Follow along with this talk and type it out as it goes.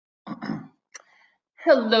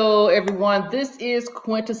Hello, everyone. This is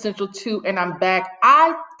Quintessential 2, and I'm back.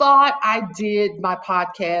 I thought I did my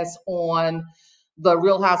podcast on the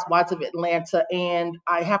Real Housewives of Atlanta, and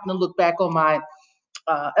I happen to look back on my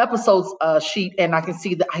episodes sheet, and I can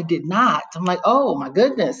see that I did not. I'm like, oh my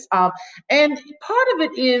goodness. And part of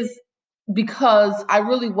it is because I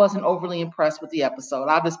really wasn't overly impressed with the episode.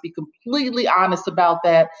 I'll just be completely honest about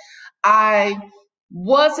that. I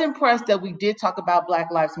was impressed that we did talk about Black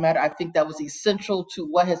Lives Matter. I think that was essential to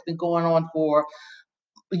what has been going on for,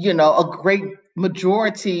 a great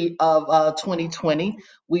majority of 2020.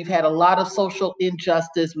 We've had a lot of social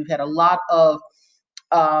injustice. We've had a lot of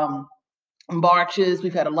um, marches.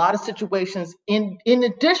 We've had a lot of situations in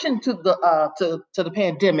addition to the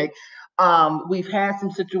pandemic. We've had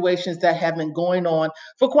some situations that have been going on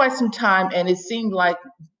for quite some time, and it seemed like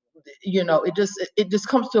it just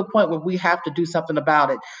comes to a point where we have to do something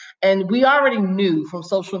about it. And we already knew from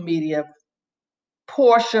social media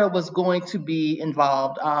Portia was going to be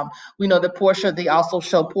involved. We know that Portia, they also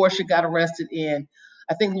show Portia got arrested in,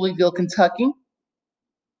 I think, Louisville, Kentucky.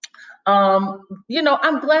 I'm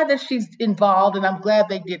glad that she's involved, and I'm glad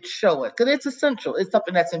they did show it because it's essential. It's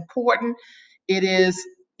something that's important. It is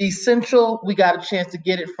essential. We got a chance to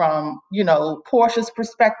get it from, Portia's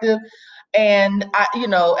perspective. And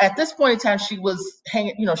at this point in time, she was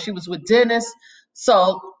hanging, she was with Dennis.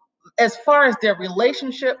 So as far as their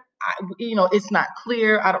relationship, it's not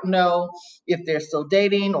clear. I don't know if they're still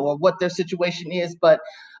dating or what their situation is, but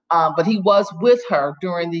he was with her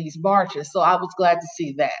during these marches. So I was glad to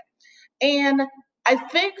see that. And I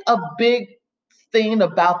think a big thing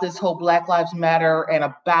about this whole Black Lives Matter and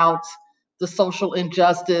about the social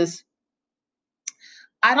injustice,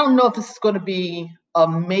 I don't know if this is going to be a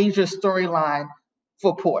major storyline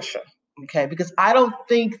for Portia, okay? Because I don't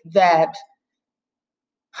think that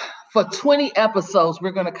for 20 episodes,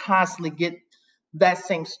 we're going to constantly get that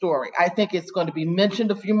same story. I think it's going to be mentioned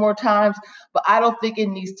a few more times, but I don't think it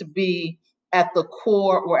needs to be at the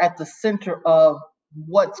core or at the center of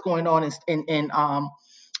what's going on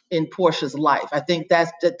in Portia's life. I think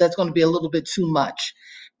that's going to be a little bit too much.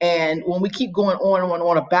 And when we keep going on and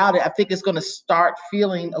on about it, I think it's going to start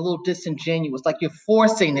feeling a little disingenuous, like you're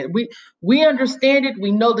forcing it. We understand it,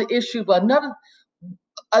 we know the issue, but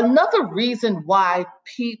another reason why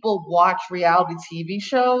people watch reality TV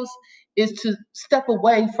shows is to step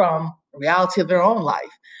away from reality of their own life.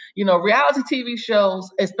 Reality TV shows,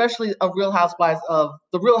 especially the Real Housewives of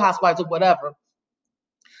whatever,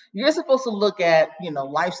 you're supposed to look at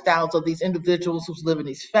lifestyles of these individuals who's living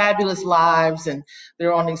these fabulous lives, and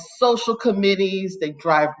they're on these social committees, they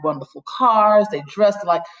drive wonderful cars, they dress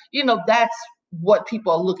like, that's what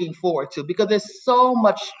people are looking forward to, because there's so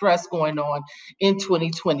much stress going on in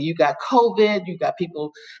 2020. You got COVID, you got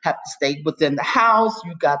people have to stay within the house,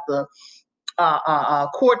 you got the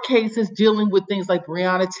court cases dealing with things like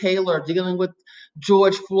Breonna Taylor, dealing with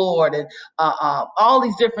George Floyd, and all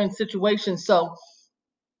these different situations. So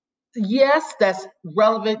yes, that's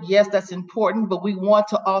relevant. Yes, that's important, but we want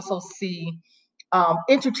to also see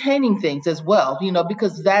entertaining things as well,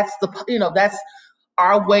 because that's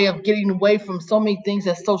our way of getting away from so many things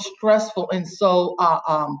that's so stressful and so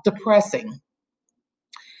depressing.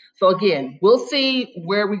 So again, we'll see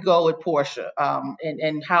where we go with Portia,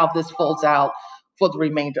 and how this folds out for the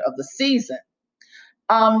remainder of the season.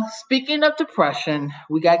 Speaking of depression,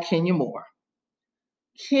 we got Kenya Moore.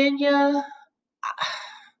 Kenya,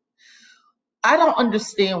 I don't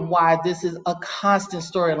understand why this is a constant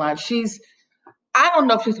storyline. I don't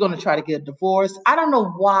know if she's going to try to get a divorce. I don't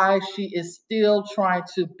know why she is still trying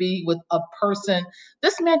to be with a person.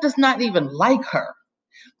 This man does not even like her.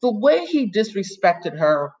 The way he disrespected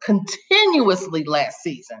her continuously last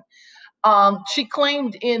season. She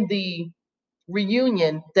claimed in the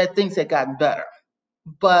reunion that things had gotten better,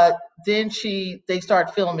 but then they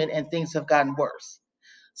started filming and things have gotten worse.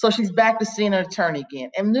 So she's back to seeing an attorney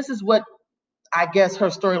again. And this is what I guess her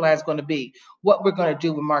storyline is going to be, what we're going to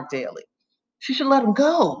do with Mark Daly. She should let him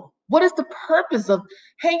go. What is the purpose of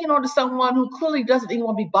hanging on to someone who clearly doesn't even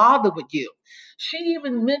want to be bothered with you? She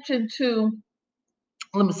even mentioned to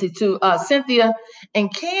Cynthia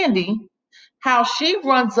and Candy how she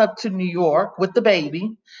runs up to New York with the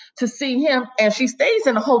baby to see him, and she stays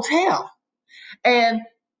in a hotel. And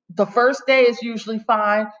the first day is usually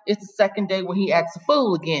fine. It's the second day when he acts a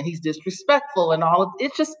fool again. He's disrespectful and all of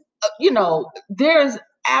it's just, there's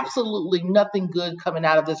absolutely nothing good coming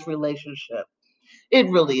out of this relationship. It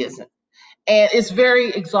really isn't. And it's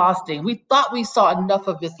very exhausting. We thought we saw enough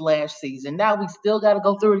of this last season. Now we still got to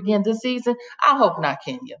go through it again this season. I hope not,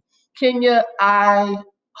 Kenya. Kenya, I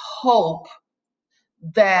hope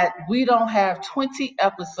that we don't have 20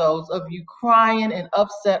 episodes of you crying and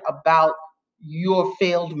upset about your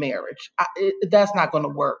failed marriage. That's not going to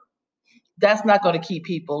work. That's not going to keep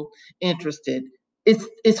people interested.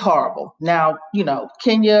 It's horrible. Now,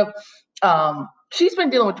 Kenya, she's been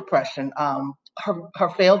dealing with depression. Her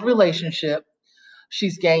failed relationship.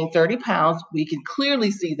 She's gained 30 pounds. We can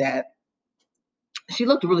clearly see that. She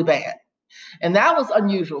looked really bad. And that was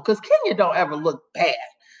unusual because Kenya don't ever look bad.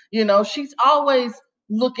 She's always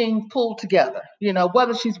looking pulled together,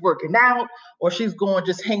 whether she's working out or she's going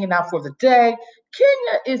just hanging out for the day.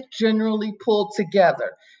 Kenya is generally pulled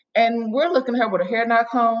together. And we're looking at her with her hair not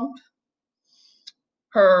combed.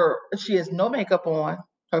 She has no makeup on.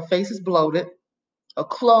 Her face is bloated. Her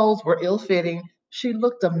clothes were ill-fitting. She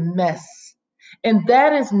looked a mess. And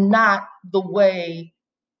that is not the way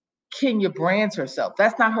Kenya brands herself.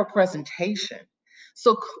 That's not her presentation.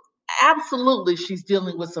 So absolutely, she's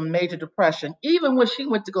dealing with some major depression. Even when she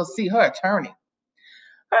went to go see her attorney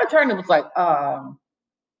was like,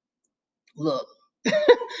 look,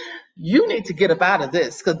 you need to get up out of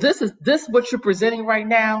this because this what you're presenting right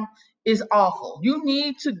now is awful. You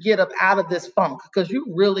need to get up out of this funk because you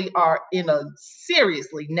really are in a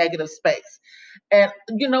seriously negative space. And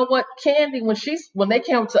you know what, Candy, when they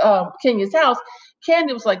came to Kenya's house,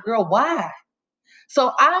 Candy was like, girl, why?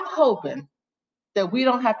 So I'm hoping that we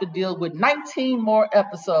don't have to deal with 19 more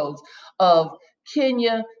episodes of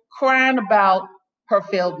Kenya crying about her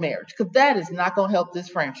failed marriage, because that is not going to help this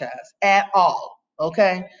franchise at all.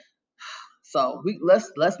 Okay, so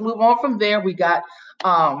let's move on from there. We got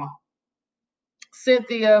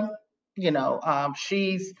Cynthia.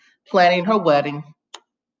 She's planning her wedding,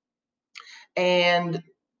 and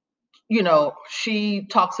she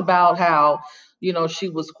talks about how she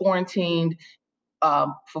was quarantined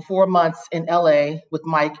for 4 months in LA with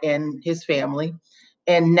Mike and his family.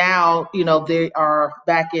 And now, they are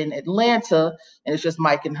back in Atlanta and it's just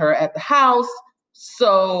Mike and her at the house.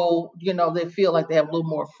 So, they feel like they have a little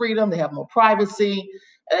more freedom, they have more privacy,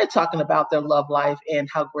 and they're talking about their love life and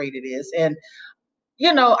how great it is. And,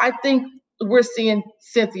 I think we're seeing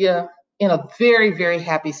Cynthia in a very, very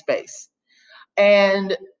happy space.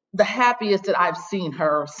 And the happiest that I've seen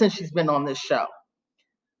her since she's been on this show.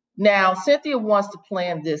 Now, Cynthia wants to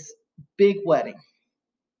plan this big wedding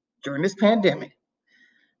during this pandemic.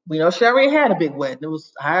 We know she already had a big wedding. It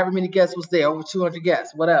was however many guests was there, over 200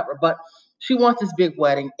 guests, whatever. But she wants this big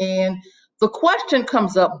wedding. And the question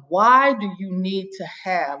comes up, why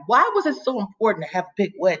was it so important to have a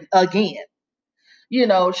big wedding again?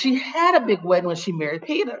 She had a big wedding when she married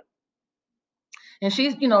Peter. And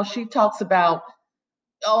she talks about,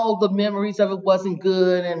 oh, the memories of it wasn't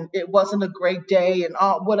good and it wasn't a great day and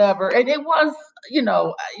all whatever. And it was,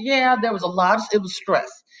 there was it was stress.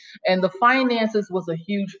 And the finances was a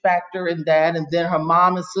huge factor in that. And then her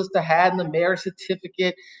mom and sister had the marriage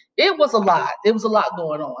certificate. It was a lot. It was a lot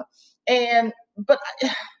going on. But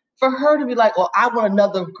for her to be like, well, I want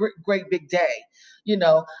another great big day,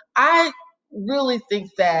 I really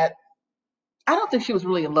think that I don't think she was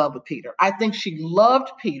really in love with Peter. I think she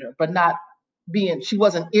loved Peter, but she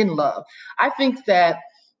wasn't in love. I think that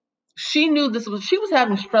she knew she was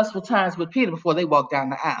having stressful times with Peter before they walked down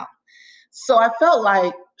the aisle. So I felt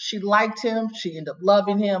like she liked him, she ended up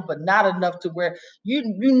loving him, but not enough to where you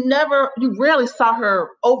rarely saw her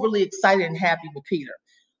overly excited and happy with Peter.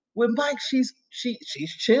 With Mike, she's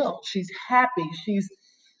chill, she's happy,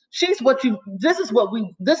 this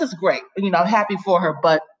is great. I'm happy for her,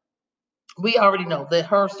 but we already know that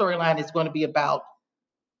her storyline is going to be about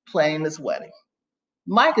planning this wedding.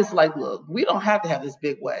 Mike is like, look, we don't have to have this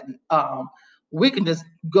big wedding. We can just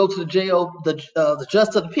go to the jail, the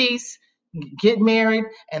justice of the peace, get married,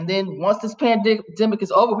 and then once this pandemic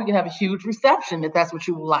is over, we can have a huge reception if that's what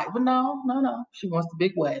you would like. But no. She wants the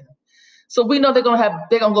big wedding. So we know they're gonna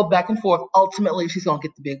go back and forth. Ultimately, she's gonna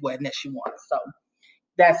get the big wedding that she wants. So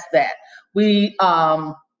that's that. We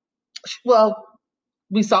saw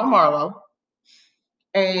Marlo,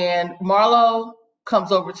 and Marlo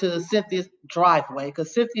comes over to Cynthia's driveway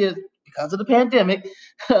because because of the pandemic,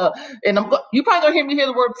 and you probably gonna hear me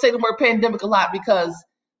say the word pandemic a lot because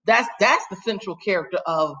that's the central character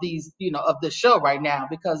of of this show right now,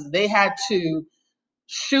 because they had to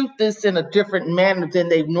shoot this in a different manner than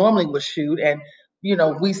they normally would shoot. And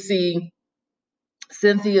we see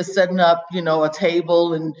Cynthia setting up a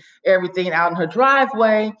table and everything out in her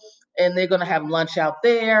driveway, and they're going to have lunch out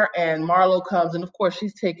there. And Marlo comes, and of course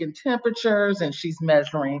she's taking temperatures and she's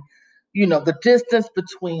measuring the distance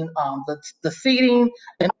between the seating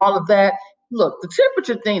and all of that. Look, the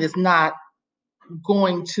temperature thing is not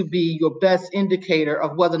going to be your best indicator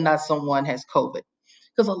of whether or not someone has COVID,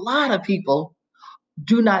 because a lot of people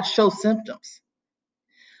do not show symptoms.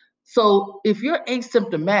 So if you're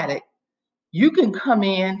asymptomatic, you can come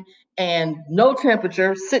in and no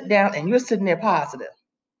temperature, sit down, and you're sitting there positive.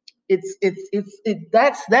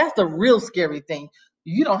 That's the real scary thing.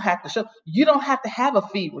 You don't have to show. You don't have to have a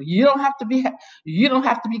fever. You don't have to be. You don't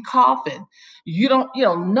have to be coughing. You don't.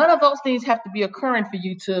 None of those things have to be occurring for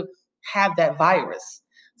you to have that virus.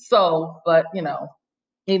 So, but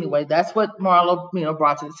anyway, that's what Marlo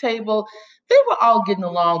brought to the table. They were all getting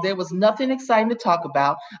along. There was nothing exciting to talk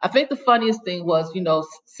about. I think the funniest thing was,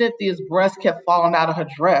 Cynthia's breast kept falling out of her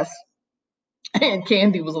dress. And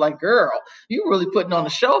Candy was like, "Girl, you really putting on a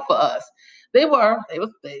show for us." I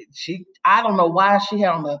don't know why she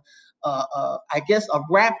had on I guess a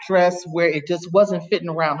wrap dress where it just wasn't fitting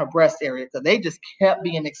around her breast area because they just kept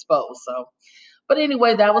being exposed. So, but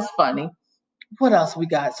anyway, that was funny. What else we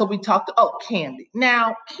got? So we talked. Oh, Candy.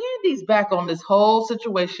 Now Candy's back on this whole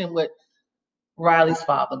situation with Riley's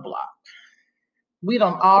father, Block. We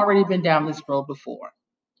done already been down this road before.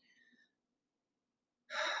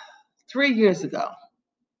 3 years ago,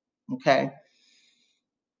 okay.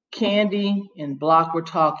 Candy and Block were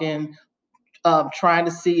talking, trying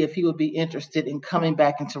to see if he would be interested in coming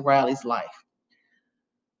back into Riley's life.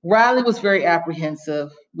 Riley was very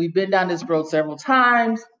apprehensive. We've been down this road several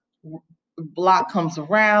times. Block comes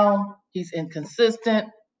around, he's inconsistent.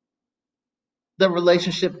 The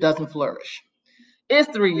relationship doesn't flourish.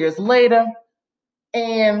 It's 3 years later,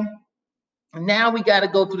 and now we got to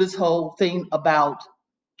go through this whole thing about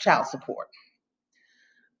child support.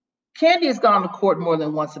 Candy has gone to court more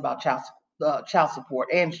than once about child support,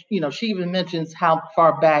 and she even mentions how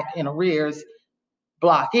far back in arrears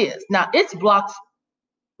Block is. Now it's Block's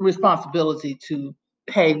responsibility to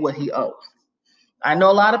pay what he owes. I know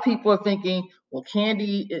a lot of people are thinking, well,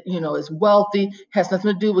 Candy, is wealthy, has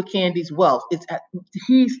nothing to do with Candy's wealth.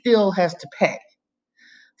 He still has to pay.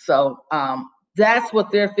 So that's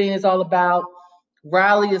what their thing is all about.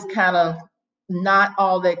 Riley is kind of not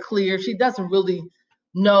all that clear. She doesn't really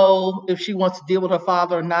know if she wants to deal with her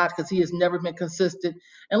father or not because he has never been consistent.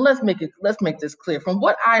 And let's make this clear. From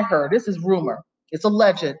what I heard, this is rumor. It's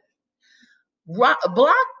alleged. Block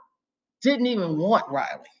didn't even want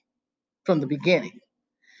Riley from the beginning.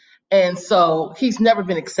 And so he's never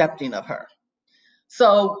been accepting of her.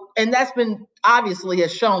 So, and that's been obviously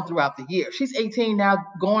has shown throughout the year. She's 18 now,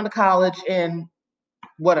 going to college, and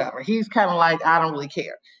whatever. He's kind of like, I don't really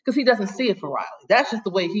care because he doesn't see it for Riley. That's just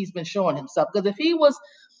the way he's been showing himself. Because if he was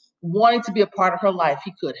wanting to be a part of her life,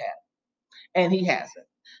 he could have, and he hasn't.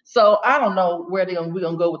 So I don't know where we're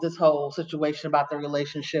gonna go with this whole situation about the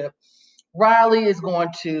relationship. Riley is going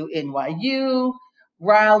to NYU.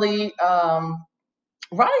 Riley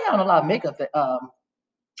had a lot of makeup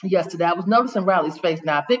yesterday. I was noticing Riley's face.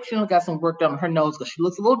 Now I think she got some work done on her nose because she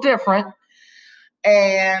looks a little different.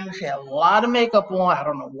 And she had a lot of makeup on. I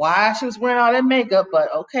don't know why she was wearing all that makeup,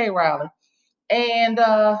 but okay, Riley. And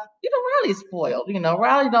Riley's spoiled.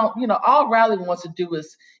 Riley don't. All Riley wants to do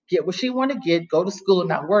is get what she want to get, go to school, and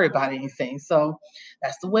not worry about anything. So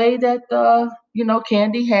that's the way that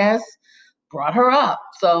Candy has brought her up.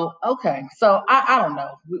 So okay. So I don't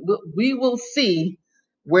know. We will see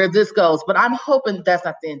where this goes, but I'm hoping that's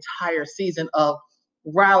not the entire season of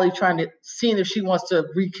Riley seeing if she wants to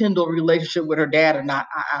rekindle a relationship with her dad or not.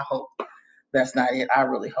 I hope that's not it. I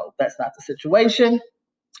really hope that's not the situation.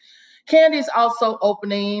 Candy's also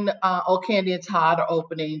opening, Candy and Todd are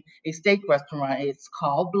opening a steak restaurant. It's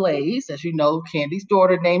called Blaze. As you know, Candy's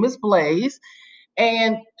daughter name is Blaze,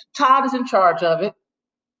 and Todd is in charge of it.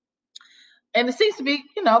 And it seems to be,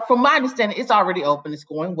 from my understanding, it's already open. It's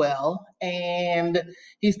going well, and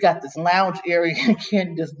he's got this lounge area. And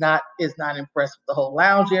Candy is not impressed with the whole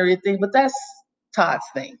lounge area thing, but that's Todd's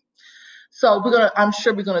thing. So I'm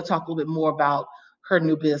sure we're gonna talk a little bit more about her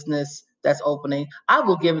new business that's opening. I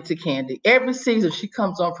will give it to Candy. Every season she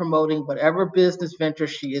comes on promoting whatever business venture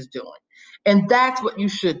she is doing. And that's what you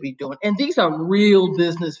should be doing. And these are real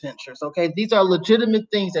business ventures, okay? These are legitimate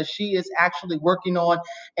things that she is actually working on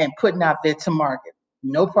and putting out there to market.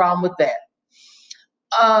 No problem with that.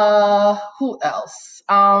 Who else?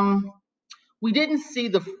 We didn't see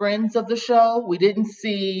the friends of the show. We didn't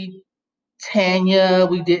see Tanya.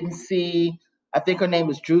 We didn't see, I think her name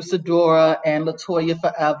is Drew Sidora and Latoya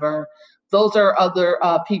Forever. Those are other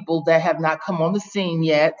people that have not come on the scene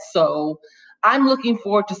yet. So I'm looking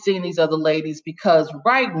forward to seeing these other ladies because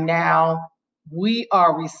right now we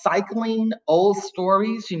are recycling old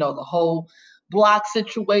stories, the whole Block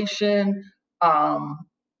situation. I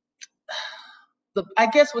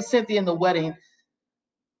guess with Cynthia in the wedding,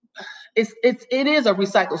 it is a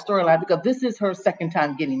recycled storyline because this is her second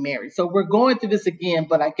time getting married. So we're going through this again,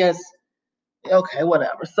 but I guess Okay,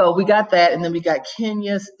 whatever. So we got that, and then we got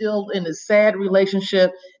Kenya still in a sad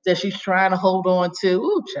relationship that she's trying to hold on to.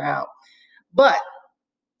 Ooh, child. But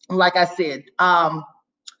like I said,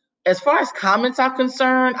 as far as comments are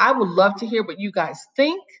concerned, I would love to hear what you guys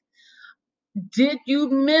think. Did you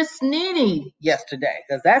miss Nene yesterday?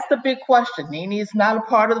 Because that's the big question. Nene is not a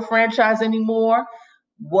part of the franchise anymore.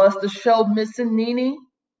 Was the show missing Nene?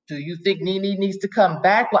 Do you think Nene needs to come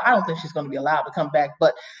back? Well, I don't think she's going to be allowed to come back,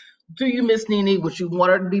 but do you miss Nene? Would you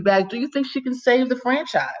want her to be back? Do you think she can save the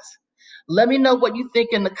franchise? Let me know what you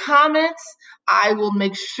think in the comments. I will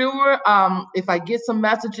make sure if I get some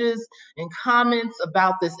messages and comments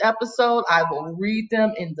about this episode, I will read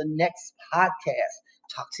them in the next podcast.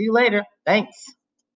 Talk to you later. Thanks.